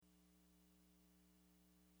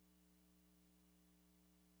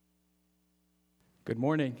Good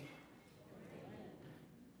morning.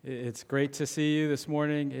 It's great to see you this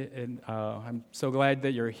morning, and I'm so glad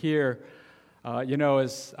that you're here.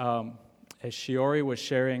 As Shiori was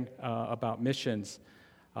sharing about missions,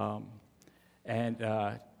 and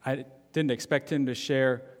I didn't expect him to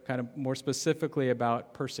share kind of more specifically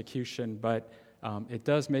about persecution, but it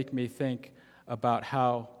does make me think about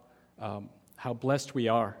how blessed we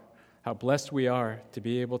are, to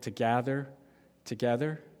be able to gather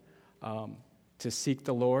together, to seek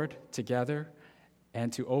the Lord together,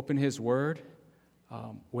 and to open His Word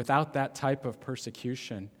without that type of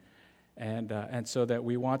persecution. And so that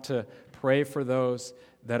we want to pray for those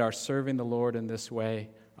that are serving the Lord in this way.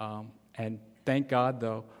 And thank God,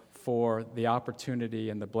 though, for the opportunity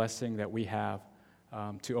and the blessing that we have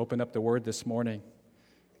to open up the Word this morning.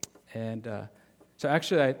 And so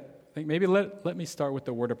actually, I think maybe let me start with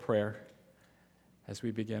the word of prayer as we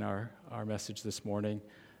begin our message this morning.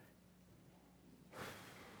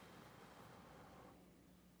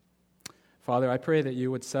 Father, I pray that you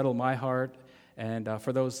would settle my heart, and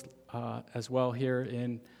for those as well here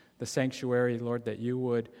in the sanctuary, Lord, that you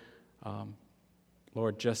would,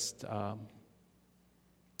 Lord, just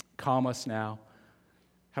calm us now.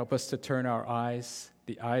 Help us to turn our eyes,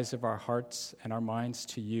 the eyes of our hearts and our minds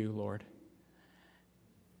to you, Lord,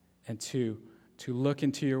 and to look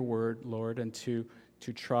into your word, Lord, and to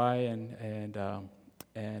try and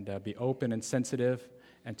be open and sensitive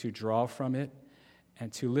and to draw from it,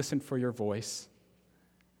 and to listen for your voice.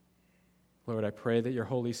 Lord, I pray that your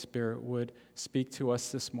Holy Spirit would speak to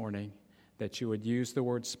us this morning, that you would use the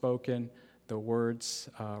words spoken, the words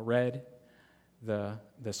read, the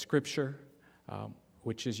scripture,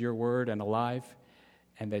 which is your word and alive,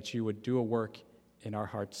 and that you would do a work in our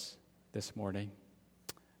hearts this morning.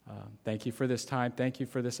 Thank you for this time. Thank you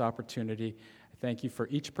for this opportunity. Thank you for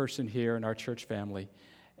each person here in our church family,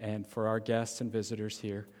 and for our guests and visitors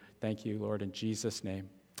here. Thank you, Lord, in Jesus' name.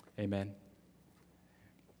 Amen.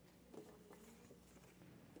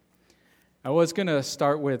 I was going to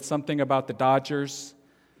start with something about the Dodgers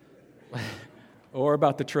or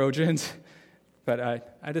about the Trojans, but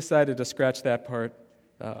I decided to scratch that part.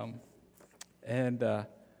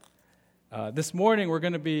 This morning we're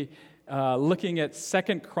going to be looking at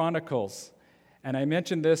 2 Chronicles. And I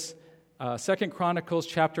mentioned this, 2 Chronicles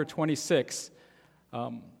chapter 26.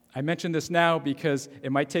 I mention this now because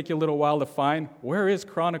it might take you a little while to find where is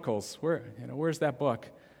Chronicles. Where's that book?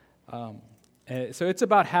 So it's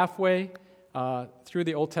about halfway through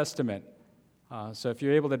the Old Testament. So if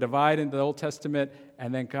you're able to divide into the Old Testament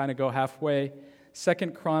and then kind of go halfway, 2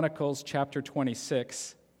 Chronicles chapter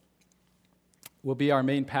 26 will be our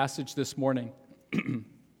main passage this morning. And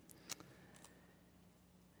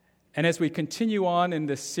as we continue on in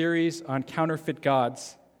this series on counterfeit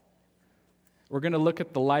gods, we're going to look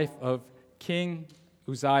at the life of King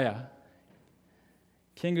Uzziah.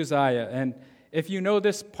 King Uzziah. And if you know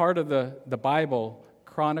this part of the Bible,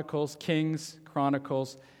 Chronicles, Kings,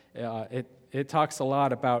 Chronicles, it talks a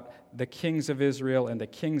lot about the kings of Israel and the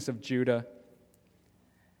kings of Judah.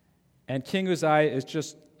 And King Uzziah is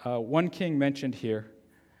just one king mentioned here.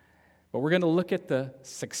 But we're going to look at the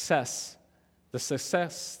success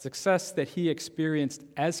that he experienced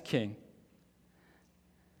as king,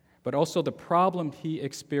 but also the problem he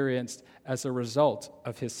experienced as a result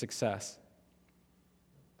of his success.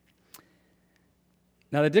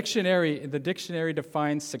 Now, the dictionary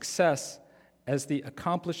defines success as the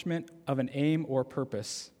accomplishment of an aim or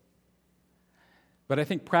purpose. But I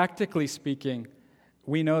think practically speaking,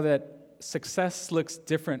 we know that success looks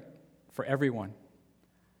different for everyone.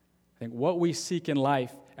 I think what we seek in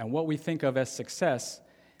life and what we think of as success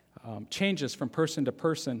changes from person to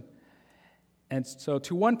person. And so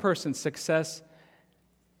to one person, success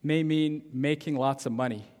may mean making lots of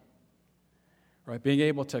money, right? Being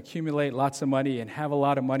able to accumulate lots of money and have a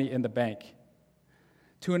lot of money in the bank.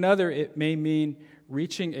 To another, it may mean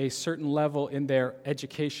reaching a certain level in their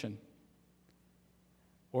education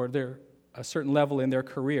or a certain level in their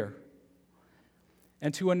career.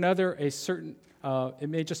 And to another, it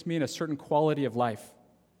may just mean a certain quality of life.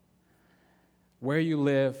 Where you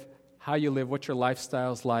live, how you live, what your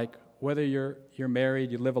lifestyle's like, whether you're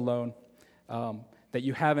married, you live alone, that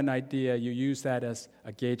you have an idea, you use that as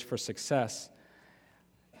a gauge for success.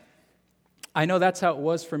 I know that's how it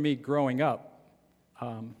was for me growing up.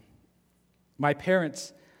 My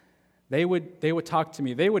parents, they would talk to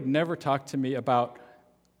me. They would never talk to me about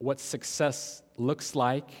what success looks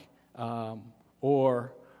like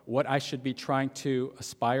or what I should be trying to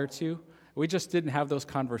aspire to. We just didn't have those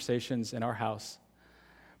conversations in our house.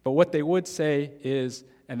 But what they would say is,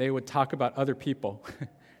 and they would talk about other people,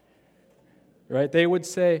 right? They would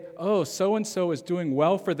say, oh, so-and-so is doing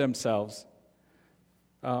well for themselves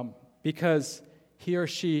because he or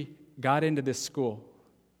she got into this school,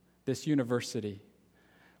 this university,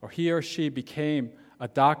 or he or she became a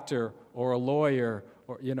doctor or a lawyer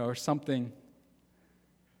or, or something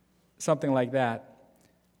like that.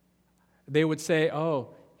 They would say,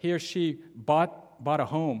 oh, he or she bought a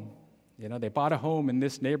home. They bought a home in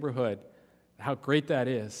this neighborhood. How great that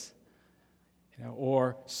is.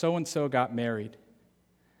 Or so-and-so got married.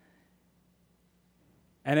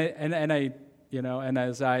 And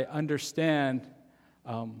as I understand,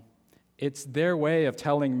 it's their way of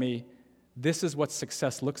telling me this is what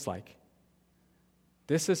success looks like.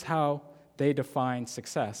 This is how they define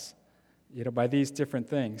success, by these different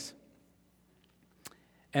things.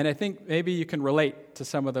 And I think maybe you can relate to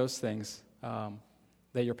some of those things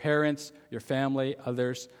that your parents, your family,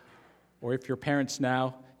 others, or if you're parents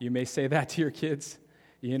now, you may say that to your kids.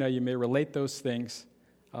 You may relate those things.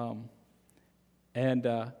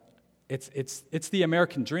 It's the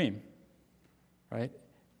American dream, right?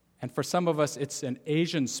 And for some of us, it's an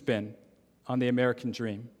Asian spin on the American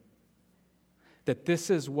dream. That this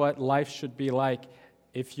is what life should be like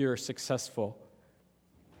if you're successful.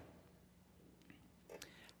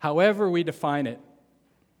 However we define it,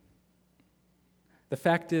 the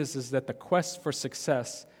fact is that the quest for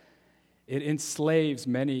success, it enslaves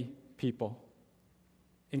many people,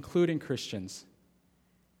 including Christians,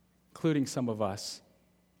 including some of us.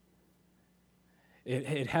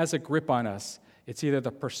 It has a grip on us. It's either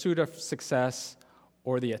the pursuit of success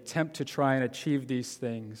or the attempt to try and achieve these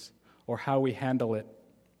things or how we handle it.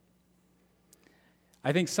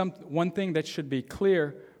 I think one thing that should be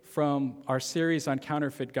clear from our series on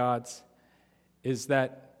counterfeit gods is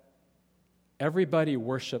that everybody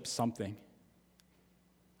worships something.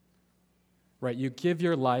 Right? You give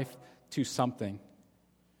your life to something.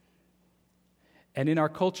 And in our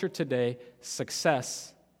culture today,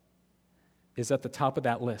 success is at the top of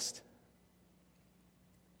that list.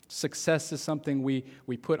 Success is something we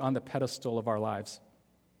put on the pedestal of our lives.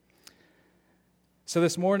 So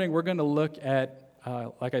this morning, we're going to look at,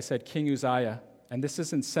 like I said, King Uzziah. And this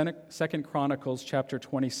is in 2 Chronicles chapter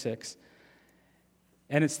 26.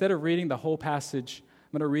 And instead of reading the whole passage,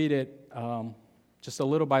 I'm going to read it just a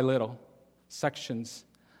little by little, sections.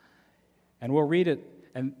 And we'll read it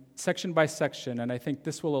and section by section. And I think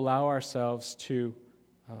this will allow ourselves to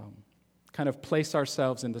kind of place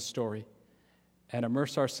ourselves in the story and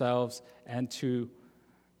immerse ourselves and to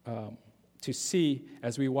see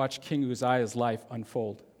as we watch King Uzziah's life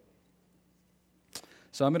unfold.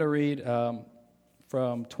 So I'm going to read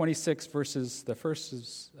from 26 verses, the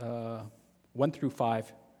verses 1 through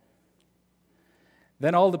 5.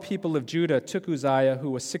 Then all the people of Judah took Uzziah, who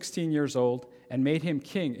was 16 years old, and made him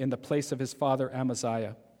king in the place of his father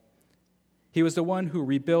Amaziah. He was the one who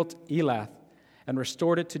rebuilt Elath and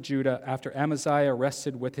restored it to Judah after Amaziah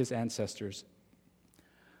rested with his ancestors.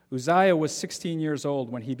 Uzziah was 16 years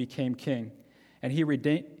old when he became king, and he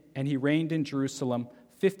reigned in Jerusalem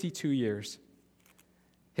 52 years.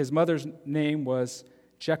 His mother's name was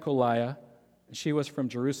Jecholiah, and she was from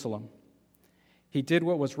Jerusalem. He did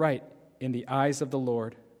what was right in the eyes of the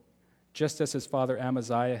Lord, just as his father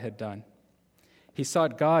Amaziah had done. He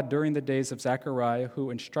sought God during the days of Zechariah, who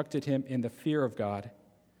instructed him in the fear of God.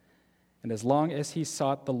 And as long as he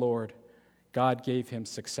sought the Lord, God gave him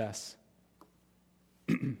success.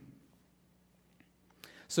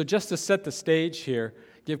 So just to set the stage here,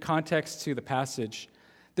 give context to the passage,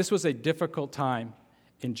 this was a difficult time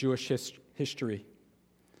in Jewish history.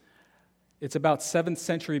 It's about 7th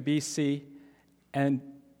century BC, and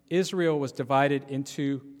Israel was divided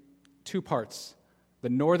into two parts, the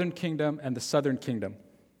northern kingdom and the southern kingdom.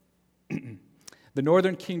 The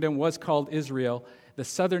northern kingdom was called Israel. The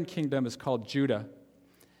southern kingdom is called Judah.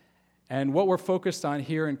 And what we're focused on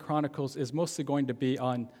here in Chronicles is mostly going to be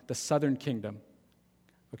on the southern kingdom.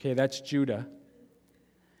 Okay, that's Judah.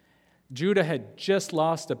 Judah had just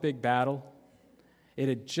lost a big battle. It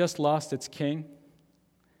had just lost its king.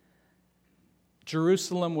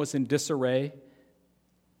 Jerusalem was in disarray.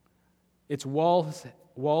 Its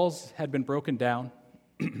walls had been broken down.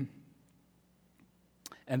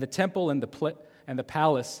 And the temple and the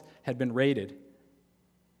palace had been raided.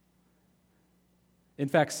 In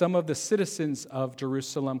fact, some of the citizens of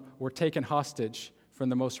Jerusalem were taken hostage from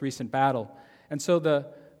the most recent battle. And so the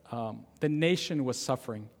nation was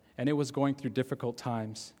suffering, and it was going through difficult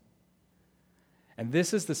times. And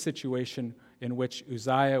this is the situation in which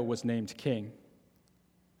Uzziah was named king.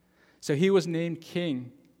 So he was named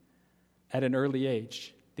king at an early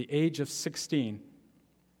age, the age of 16.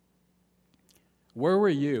 Where were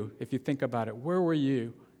you, if you think about it, where were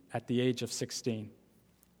you at the age of 16.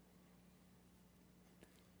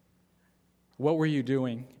 What were you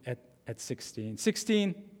doing at 16?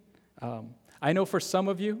 16, I know for some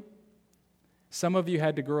of you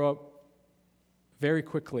had to grow up very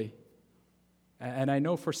quickly. And I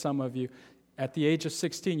know for some of you, at the age of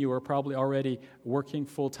 16, you were probably already working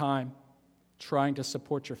full-time, trying to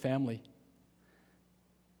support your family.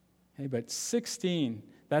 Hey, but 16,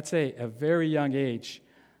 that's a very young age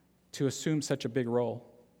to assume such a big role.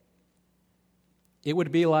 It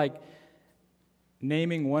would be like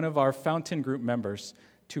naming one of our Fountain Group members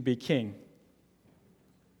to be king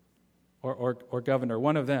or governor,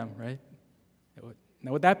 one of them, right?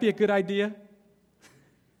 Now, would that be a good idea,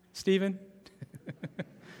 Stephen?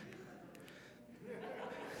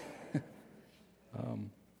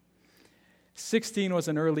 16 was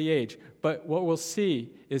an early age, but what we'll see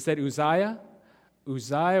is that Uzziah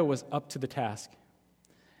was up to the task.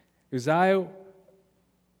 Uzziah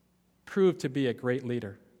proved to be a great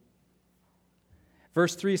leader.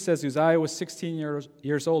 Verse 3 says Uzziah was 16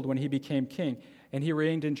 years old when he became king, and he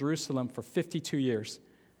reigned in Jerusalem for 52 years.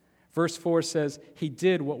 Verse 4 says he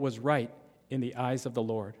did what was right in the eyes of the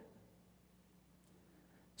Lord.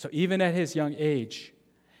 So even at his young age,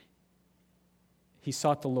 he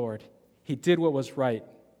sought the Lord. He did what was right.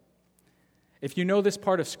 If you know this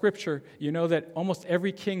part of Scripture, you know that almost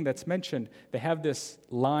every king that's mentioned, they have this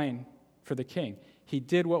line for the king. He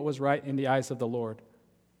did what was right in the eyes of the Lord,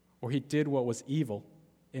 or he did what was evil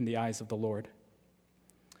in the eyes of the Lord.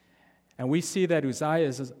 And we see that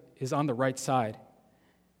Uzziah is on the right side.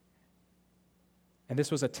 And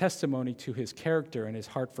this was a testimony to his character and his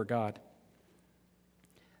heart for God.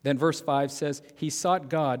 Then verse 5 says, he sought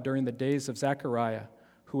God during the days of Zechariah,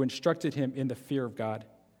 who instructed him in the fear of God.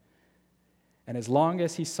 And as long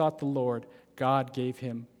as he sought the Lord, God gave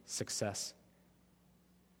him success.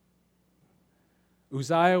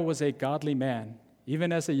 Uzziah was a godly man,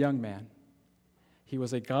 even as a young man. He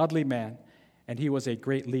was a godly man, and he was a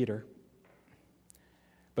great leader.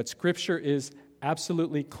 But Scripture is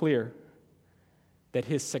absolutely clear that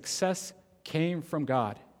his success came from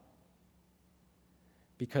God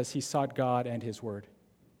because he sought God and his word.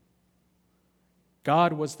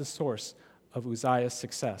 God was the source of Uzziah's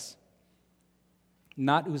success,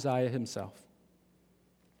 not Uzziah himself.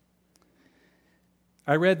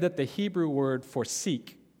 I read that the Hebrew word for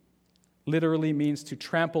seek literally means to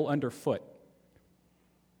trample underfoot.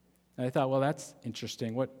 And I thought, well, that's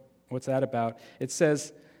interesting. What's that about? It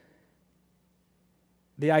says,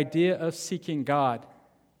 the idea of seeking God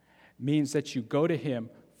means that you go to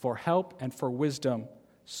him for help and for wisdom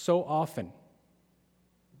so often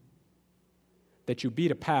that you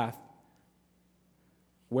beat a path,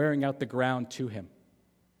 wearing out the ground to him.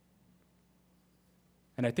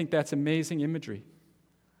 And I think that's amazing imagery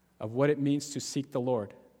of what it means to seek the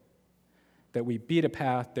Lord. That we beat a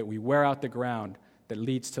path, that we wear out the ground that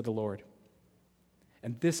leads to the Lord.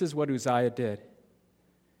 And this is what Uzziah did.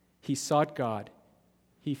 He sought God,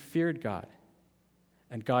 he feared God,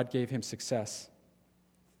 and God gave him success.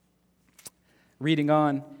 Reading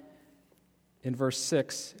on in verse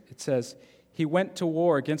 6, it says, he went to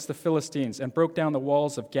war against the Philistines and broke down the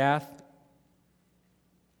walls of Gath,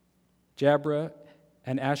 Jabra,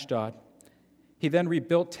 and Ashdod. He then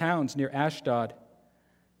rebuilt towns near Ashdod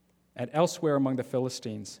and elsewhere among the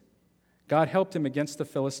Philistines. God helped him against the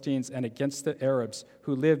Philistines and against the Arabs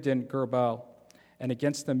who lived in Gurbaal and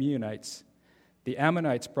against the Meunites. The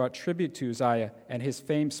Ammonites brought tribute to Uzziah, and his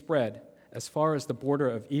fame spread as far as the border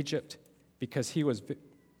of Egypt because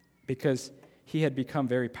he had become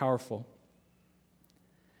very powerful.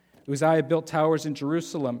 Uzziah built towers in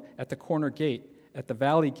Jerusalem at the corner gate, at the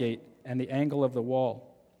valley gate, and the angle of the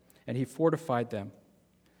wall, and he fortified them.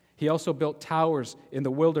 He also built towers in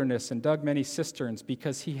the wilderness and dug many cisterns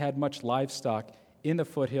because he had much livestock in the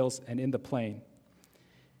foothills and in the plain.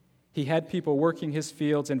 He had people working his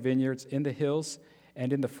fields and vineyards in the hills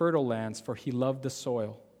and in the fertile lands, for he loved the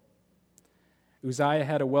soil. Uzziah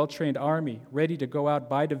had a well-trained army ready to go out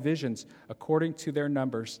by divisions according to their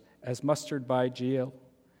numbers, as mustered by Jeiel,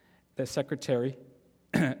 the secretary,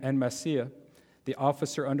 and Maaseiah, the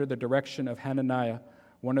officer under the direction of Hananiah,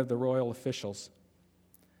 one of the royal officials.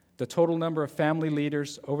 The total number of family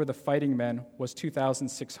leaders over the fighting men was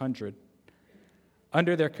 2,600.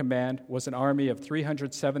 Under their command was an army of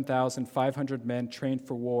 307,500 men trained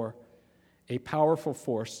for war, a powerful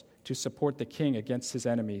force to support the king against his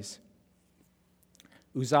enemies.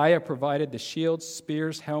 Uzziah provided the shields,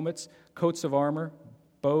 spears, helmets, coats of armor,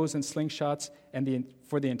 bows and slingshots,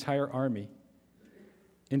 for the entire army.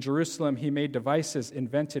 In Jerusalem, he made devices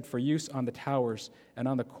invented for use on the towers and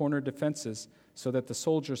on the corner defenses so that the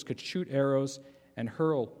soldiers could shoot arrows and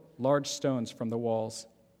hurl large stones from the walls.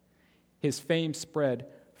 His fame spread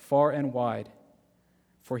far and wide,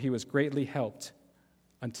 for he was greatly helped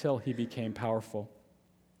until he became powerful.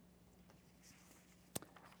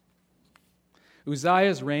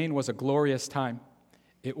 Uzziah's reign was a glorious time.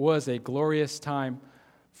 It was a glorious time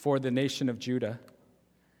for the nation of Judah.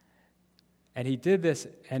 And he did this,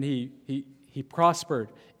 and he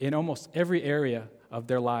prospered in almost every area of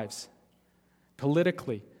their lives,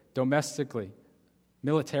 politically, domestically,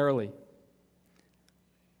 militarily.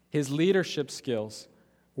 His leadership skills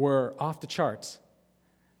were off the charts.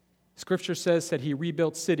 Scripture says that he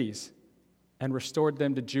rebuilt cities and restored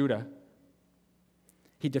them to Judah.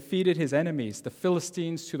 He defeated his enemies, the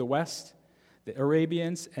Philistines to the west, the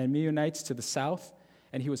Arabians and Meunites to the south,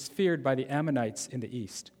 and he was feared by the Ammonites in the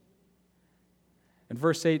east. And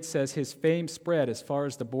verse 8 says, his fame spread as far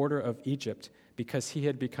as the border of Egypt because he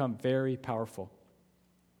had become very powerful.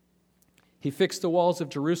 He fixed the walls of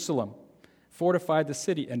Jerusalem, fortified the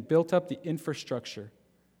city, and built up the infrastructure.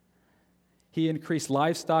 He increased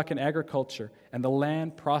livestock and agriculture, and the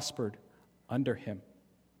land prospered under him.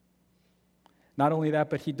 Not only that,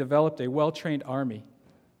 but he developed a well-trained army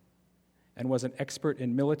and was an expert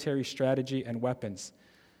in military strategy and weapons.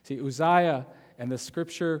 See, Uzziah, and the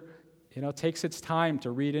scripture, takes its time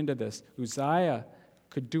to read into this. Uzziah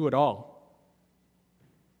could do it all.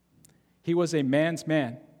 He was a man's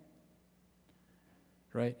man,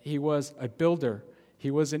 right? He was a builder.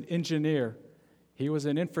 He was an engineer. He was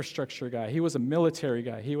an infrastructure guy. He was a military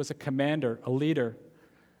guy. He was a commander, a leader.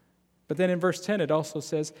 But then in verse 10, it also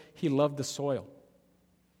says he loved the soil.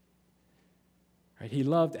 Right? He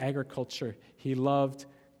loved agriculture. He loved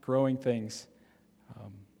growing things.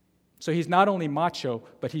 So he's not only macho,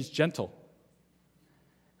 but he's gentle.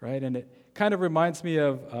 Right? And it kind of reminds me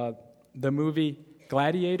of the movie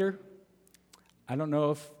Gladiator. I don't know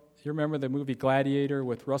if you remember the movie Gladiator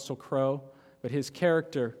with Russell Crowe, but his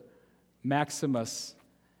character, Maximus,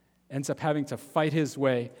 ends up having to fight his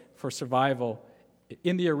way for survival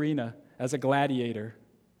in the arena as a gladiator.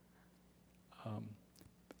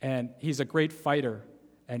 And he's a great fighter,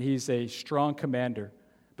 and he's a strong commander.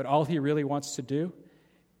 But all he really wants to do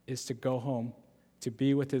is to go home, to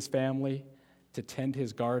be with his family, to tend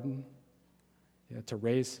his garden,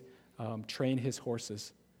 to train his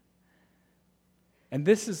horses. And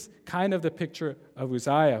this is kind of the picture of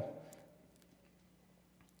Uzziah.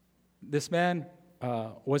 This man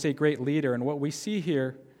was a great leader, and what we see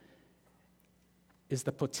here is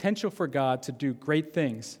the potential for God to do great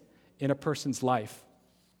things in a person's life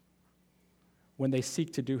when they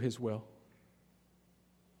seek to do his will.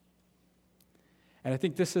 And I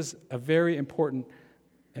think this is a very important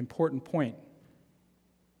point,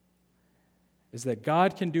 is that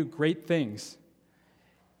God can do great things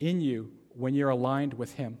in you when you're aligned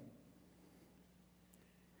with him.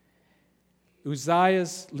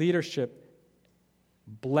 Uzziah's leadership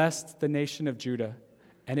blessed the nation of Judah,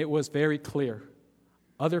 and it was very clear.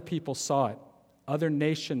 Other people saw it. Other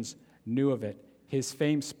nations knew of it. His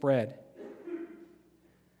fame spread.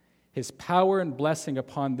 His power and blessing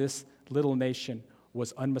upon this little nation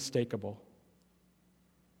was unmistakable.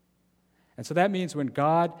 And so that means when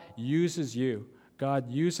God uses you, God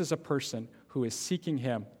uses a person who is seeking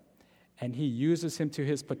him, and he uses him to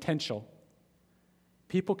his potential,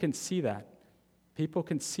 people can see that. People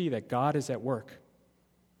can see that God is at work.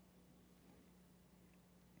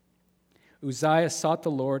 Uzziah sought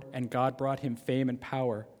the Lord, and God brought him fame and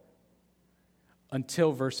power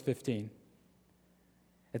until verse 15.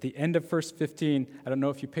 At the end of verse 15, I don't know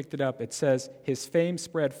if you picked it up, it says, his fame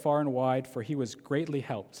spread far and wide, for he was greatly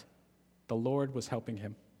helped. The Lord was helping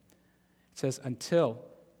him. It says, until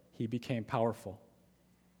he became powerful.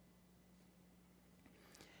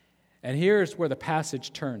 And here's where the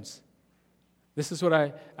passage turns. This is what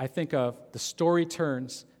I think of. The story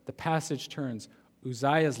turns, the passage turns,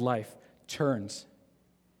 Uzziah's life turns.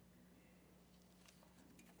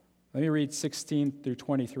 Let me read 16 through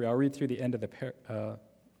 23. I'll read through the end of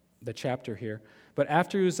the chapter here. But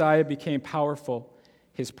after Uzziah became powerful,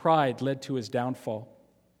 his pride led to his downfall.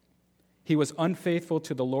 He was unfaithful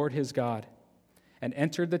to the Lord his God and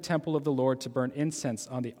entered the temple of the Lord to burn incense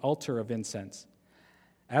on the altar of incense.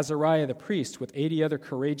 Azariah the priest, with 80 other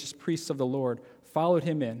courageous priests of the Lord, followed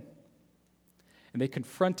him in. And they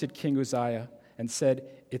confronted King Uzziah and said,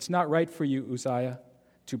 it's not right for you, Uzziah,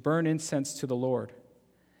 to burn incense to the Lord.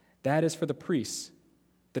 That is for the priests,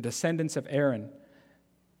 the descendants of Aaron,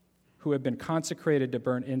 who have been consecrated to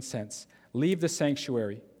burn incense. Leave the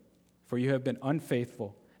sanctuary, for you have been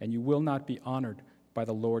unfaithful, and you will not be honored by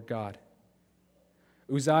the Lord God.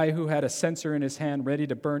 Uzziah, who had a censer in his hand ready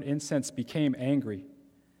to burn incense, became angry.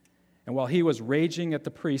 And while he was raging at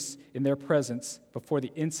the priests in their presence before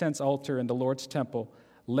the incense altar in the Lord's temple,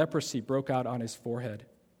 leprosy broke out on his forehead.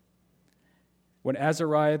 When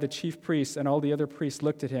Azariah, the chief priest, and all the other priests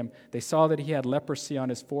looked at him, they saw that he had leprosy on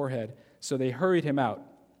his forehead, so they hurried him out.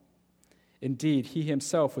 Indeed, he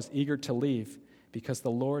himself was eager to leave, because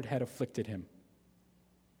the Lord had afflicted him.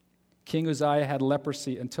 King Uzziah had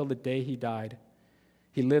leprosy until the day he died.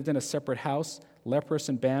 He lived in a separate house, leprous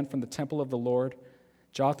and banned from the temple of the Lord.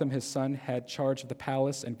 Jotham, his son, had charge of the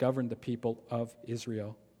palace and governed the people of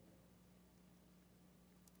Israel.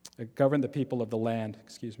 Governed the people of the land,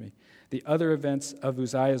 The other events of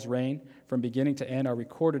Uzziah's reign, from beginning to end, are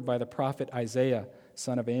recorded by the prophet Isaiah,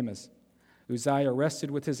 son of Amos. Uzziah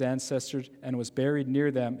rested with his ancestors and was buried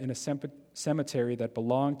near them in a cemetery that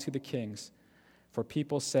belonged to the kings, for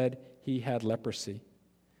people said he had leprosy.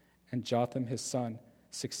 And Jotham, his son,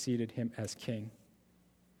 succeeded him as king.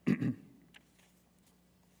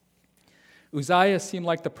 Uzziah seemed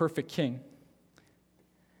like the perfect king,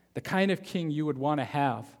 the kind of king you would want to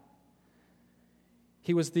have.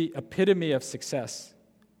 He was the epitome of success,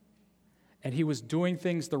 and he was doing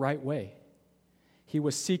things the right way. He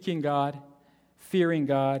was seeking God, fearing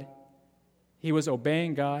God. He was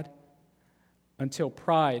obeying God until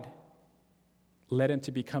pride led him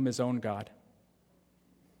to become his own God.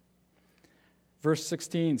 Verse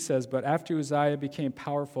 16 says, "But after Uzziah became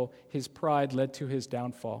powerful, his pride led to his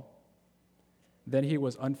downfall. Then he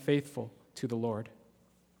was unfaithful to the Lord."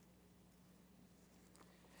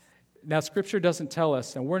 Now, Scripture doesn't tell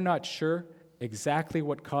us, and we're not sure exactly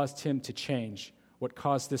what caused him to change, what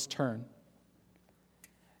caused this turn.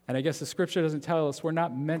 And I guess the Scripture doesn't tell us, we're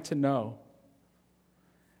not meant to know.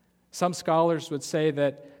 Some scholars would say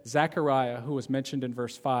that Zechariah, who was mentioned in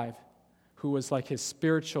verse 5, who was like his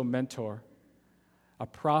spiritual mentor, a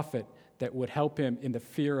prophet that would help him in the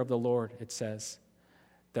fear of the Lord, it says,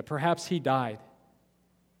 that perhaps he died.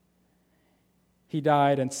 He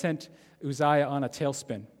died and sent Uzziah on a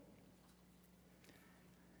tailspin.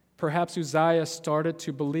 Perhaps Uzziah started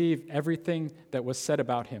to believe everything that was said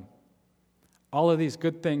about him. All of these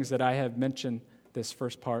good things that I have mentioned this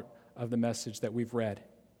first part of the message that we've read.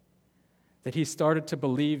 That he started to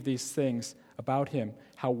believe these things about him,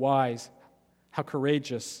 how wise, how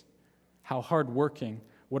courageous, how hardworking,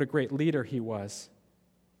 what a great leader he was.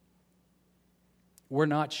 We're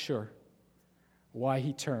not sure why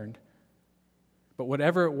he turned. But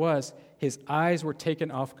whatever it was, his eyes were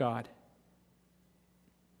taken off God,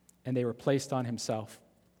 and they were placed on himself.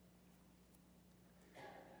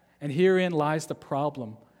 And herein lies the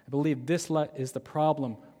problem. I believe this is the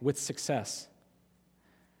problem with success.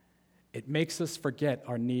 It makes us forget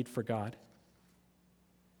our need for God.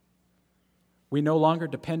 We no longer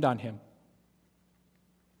depend on him.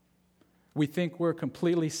 We think we're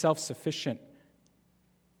completely self-sufficient.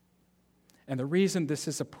 And the reason this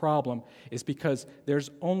is a problem is because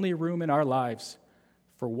there's only room in our lives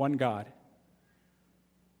for one God.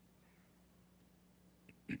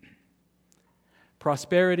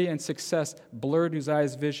 Prosperity and success blurred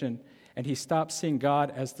Uzziah's vision, and he stopped seeing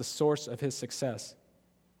God as the source of his success.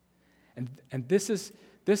 And this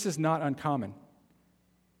is not uncommon.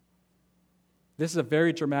 This is a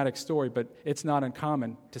very dramatic story, but it's not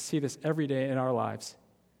uncommon to see this every day in our lives.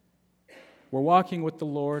 We're walking with the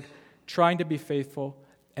Lord, trying to be faithful,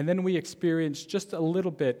 and then we experience just a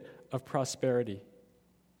little bit of prosperity.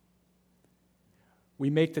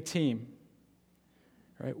 We make the team.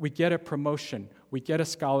 Right? We get a promotion. We get a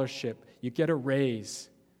scholarship. You get a raise.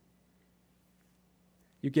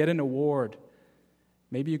 You get an award.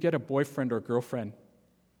 Maybe you get a boyfriend or girlfriend.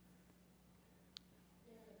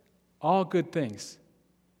 All good things.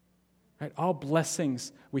 Right? All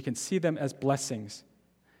blessings. We can see them as blessings.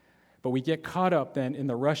 But we get caught up then in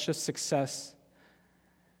the rush of success,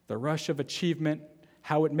 the rush of achievement,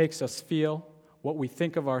 how it makes us feel, what we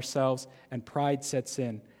think of ourselves, and pride sets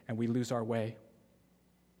in, and we lose our way.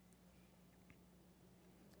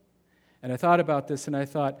 And I thought about this, and I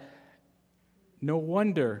thought, no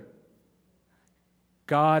wonder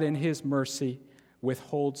God in his mercy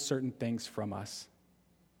withholds certain things from us.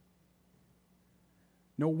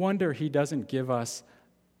 No wonder he doesn't give us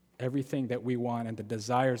everything that we want and the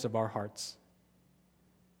desires of our hearts,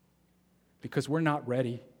 because we're not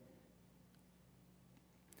ready.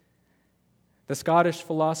 The Scottish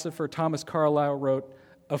philosopher Thomas Carlyle wrote,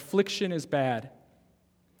 "Affliction is bad,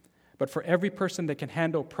 but for every person that can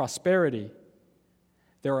handle prosperity,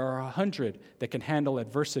 there are 100 that can handle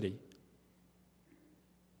adversity."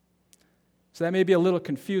 So that may be a little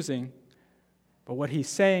confusing, but what he's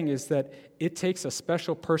saying is that it takes a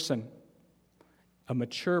special person, a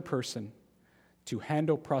mature person, to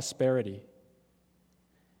handle prosperity.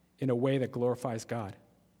 in a way that glorifies God.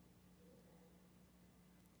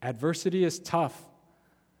 Adversity is tough,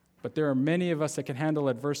 but there are many of us that can handle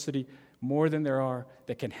adversity more than there are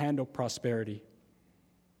that can handle prosperity.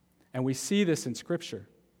 And we see this in Scripture.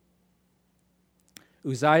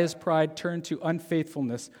 Uzziah's pride turned to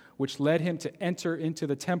unfaithfulness, which led him to enter into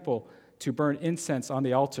the temple to burn incense on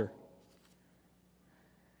the altar.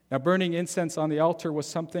 Now, burning incense on the altar was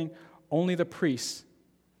something only the priests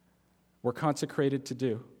were consecrated to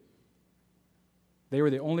do. They were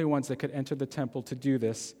the only ones that could enter the temple to do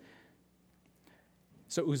this.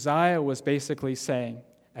 So Uzziah was basically saying,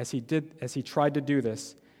 as he tried to do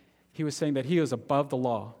this, he was saying that he was above the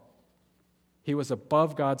law. He was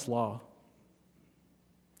above God's law.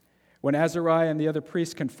 When Azariah and the other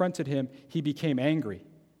priests confronted him, he became angry.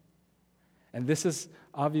 And this is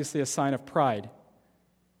obviously a sign of pride.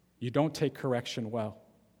 You don't take correction well.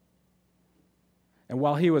 And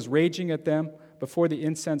while he was raging at them before the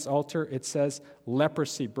incense altar, it says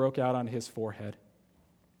leprosy broke out on his forehead.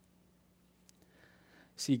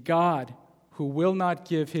 See, God, who will not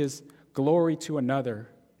give his glory to another,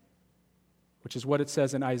 which is what it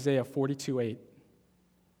says in Isaiah 42:8,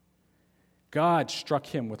 God struck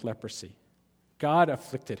him with leprosy. God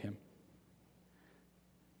afflicted him.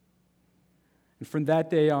 And from that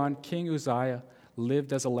day on, King Uzziah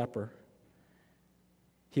lived as a leper.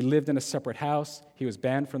 He lived in a separate house. He was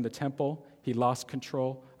banned from the temple. He lost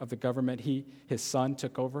control of the government. His son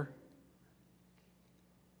took over.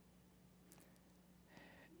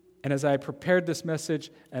 And as I prepared this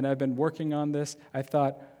message and I've been working on this, I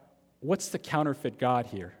thought, what's the counterfeit God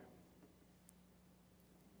here?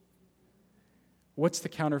 What's the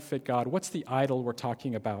counterfeit God? What's the idol we're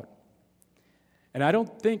talking about? And I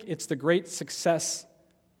don't think it's the great success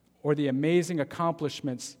or the amazing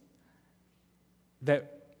accomplishments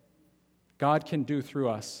that God can do through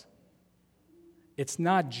us. It's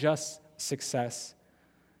not just success.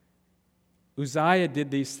 Uzziah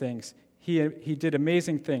did these things. He did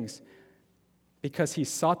amazing things because he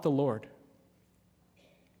sought the Lord.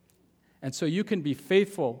 And so you can be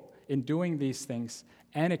faithful in doing these things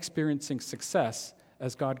and experiencing success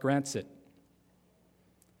as God grants it.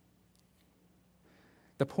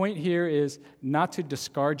 The point here is not to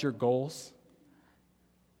discard your goals,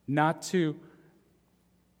 not to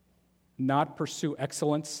not pursue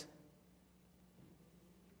excellence.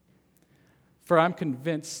 For I'm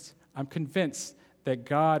convinced that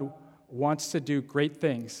God wants to do great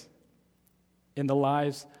things in the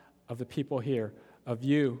lives of the people here, of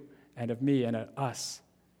you and of me and of us.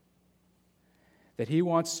 That he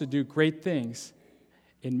wants to do great things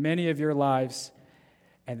in many of your lives,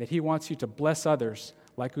 and that he wants you to bless others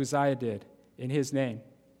like Uzziah did in his name.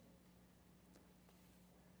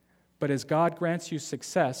 But as God grants you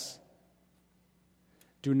success,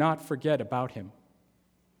 do not forget about him.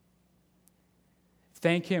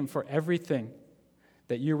 Thank him for everything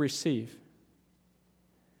that you receive,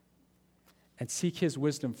 and seek his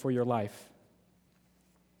wisdom for your life.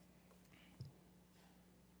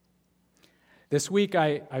 This week,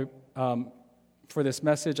 for this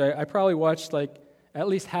message, I probably watched at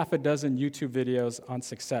least half a dozen YouTube videos on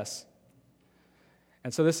success.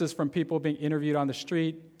 And so this is from people being interviewed on the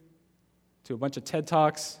street, to a bunch of TED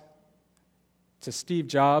Talks, to Steve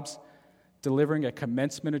Jobs delivering a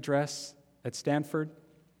commencement address at Stanford.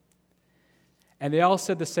 And they all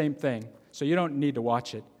said the same thing, so you don't need to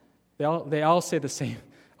watch it. They all say the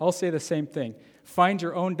same thing. Find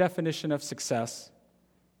your own definition of success,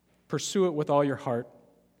 pursue it with all your heart,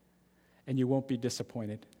 and you won't be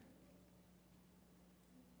disappointed.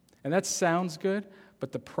 And that sounds good,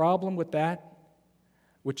 but the problem with that,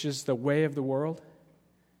 which is the way of the world,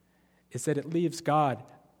 is that it leaves God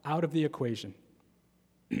out of the equation.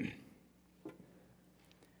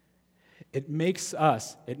 It makes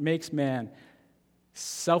man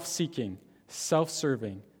self-seeking,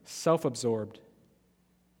 self-serving, self-absorbed.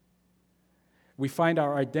 We find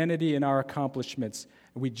our identity in our accomplishments,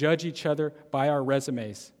 and we judge each other by our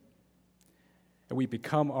resumes, and we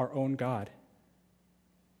become our own God.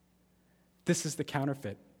 This is the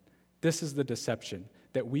counterfeit. This is the deception,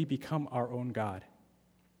 that we become our own God.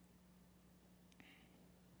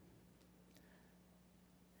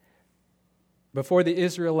 Before the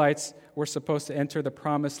Israelites were supposed to enter the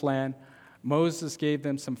promised land, Moses gave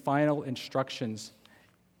them some final instructions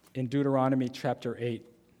in Deuteronomy chapter 8.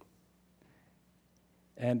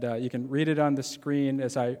 And you can read it on the screen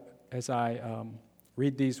as I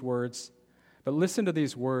read these words. But listen to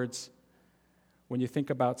these words when you think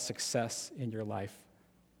about success in your life.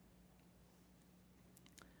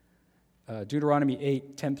 Deuteronomy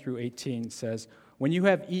 8:10-18 says, "When you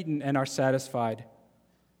have eaten and are satisfied,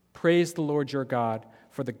 praise the Lord your God,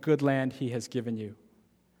 for the good land he has given you.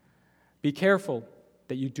 Be careful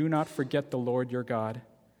that you do not forget the Lord your God,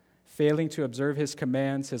 failing to observe his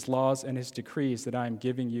commands, his laws, and his decrees that I am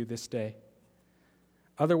giving you this day.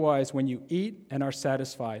 Otherwise, when you eat and are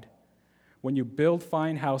satisfied, when you build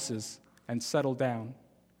fine houses and settle down,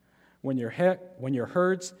 when your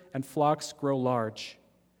herds and flocks grow large,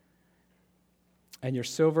 and your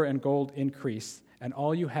silver and gold increase, and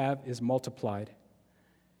all you have is multiplied,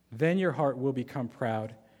 then your heart will become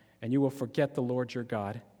proud, and you will forget the Lord your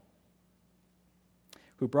God,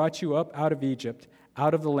 who brought you up out of Egypt,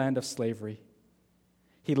 out of the land of slavery.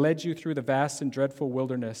 He led you through the vast and dreadful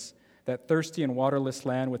wilderness, that thirsty and waterless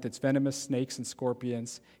land with its venomous snakes and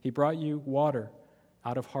scorpions. He brought you water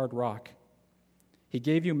out of hard rock. He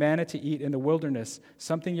gave you manna to eat in the wilderness,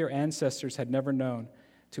 something your ancestors had never known,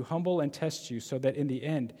 to humble and test you so that in the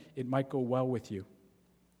end it might go well with you.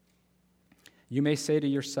 You may say to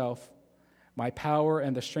yourself, my power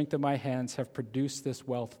and the strength of my hands have produced this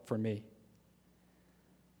wealth for me.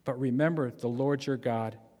 But remember the Lord your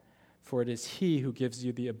God, for it is he who gives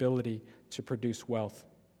you the ability to produce wealth,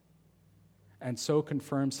 and so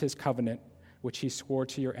confirms his covenant, which he swore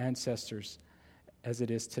to your ancestors, as it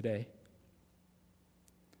is today.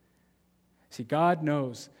 See, God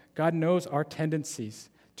knows our tendencies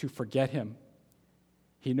to forget him.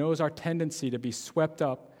 He knows our tendency to be swept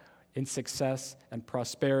up in success and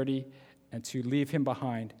prosperity and to leave him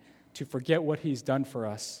behind, to forget what he's done for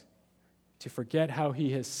us, to forget how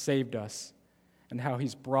he has saved us and how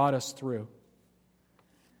he's brought us through,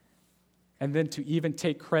 and then to even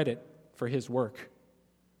take credit for his work.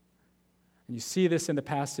 And you see this in the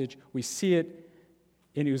passage. We see it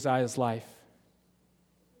in Uzziah's life.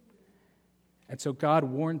 And so God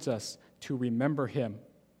warns us to remember him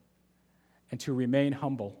and to remain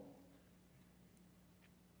humble.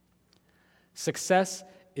 Success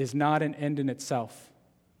is not an end in itself.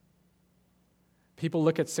 People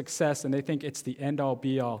look at success and they think it's the end-all,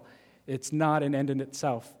 be-all. It's not an end in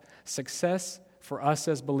itself. Success, for us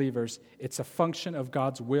as believers, it's a function of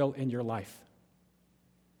God's will in your life.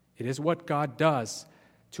 It is what God does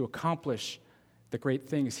to accomplish the great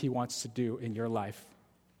things he wants to do in your life.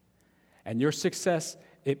 And your success,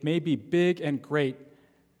 it may be big and great,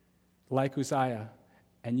 like Uzziah,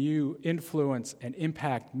 and you influence and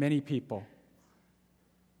impact many people.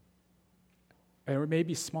 Or it may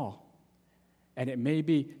be small, and it may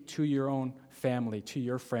be to your own family, to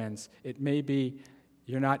your friends. It may be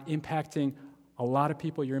you're not impacting a lot of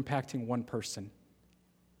people, you're impacting one person.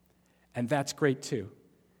 And that's great too.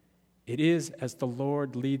 It is as the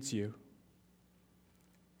Lord leads you.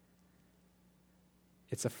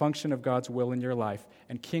 It's a function of God's will in your life,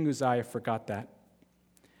 and King Uzziah forgot that.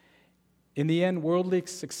 In the end, worldly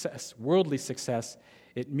success,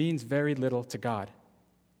 it means very little to God.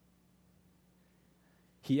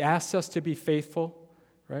 He asks us to be faithful,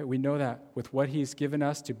 right? We know that with what he's given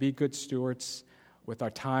us, to be good stewards with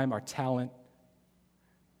our time, our talent.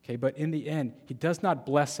 Okay, but in the end, he does not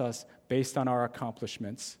bless us based on our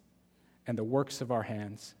accomplishments and the works of our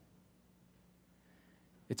hands.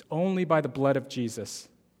 It's only by the blood of Jesus,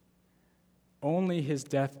 only his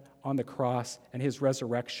death on the cross and his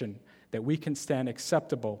resurrection, that we can stand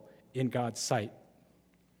acceptable in God's sight.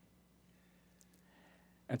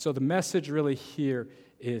 And so the message really here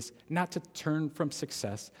is not to turn from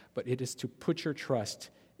success, but it is to put your trust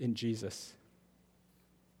in Jesus.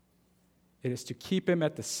 It is to keep him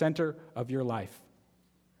at the center of your life,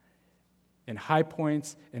 in high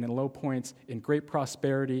points and in low points, in great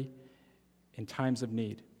prosperity, in times of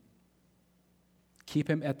need. Keep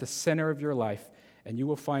him at the center of your life, and you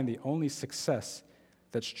will find the only success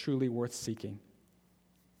that's truly worth seeking.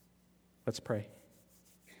 Let's pray.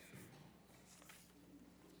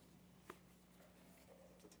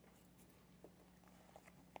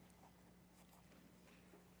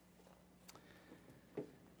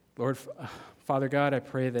 Lord, Father God, I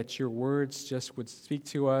pray that your words just would speak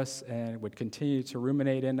to us and would continue to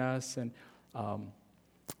ruminate in us. And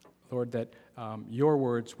Lord, that your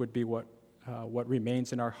words would be what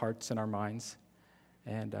remains in our hearts and our minds.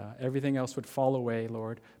 And everything else would fall away,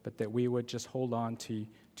 Lord, but that we would just hold on to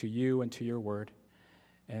you and to your word.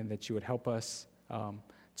 And that you would help us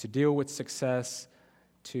to deal with success,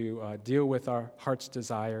 to deal with our heart's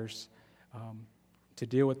desires, to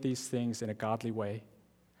deal with these things in a godly way.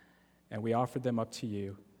 And we offer them up to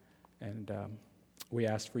you. And we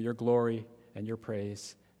ask for your glory and your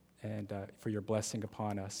praise and for your blessing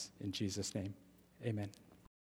upon us. In Jesus' name, amen.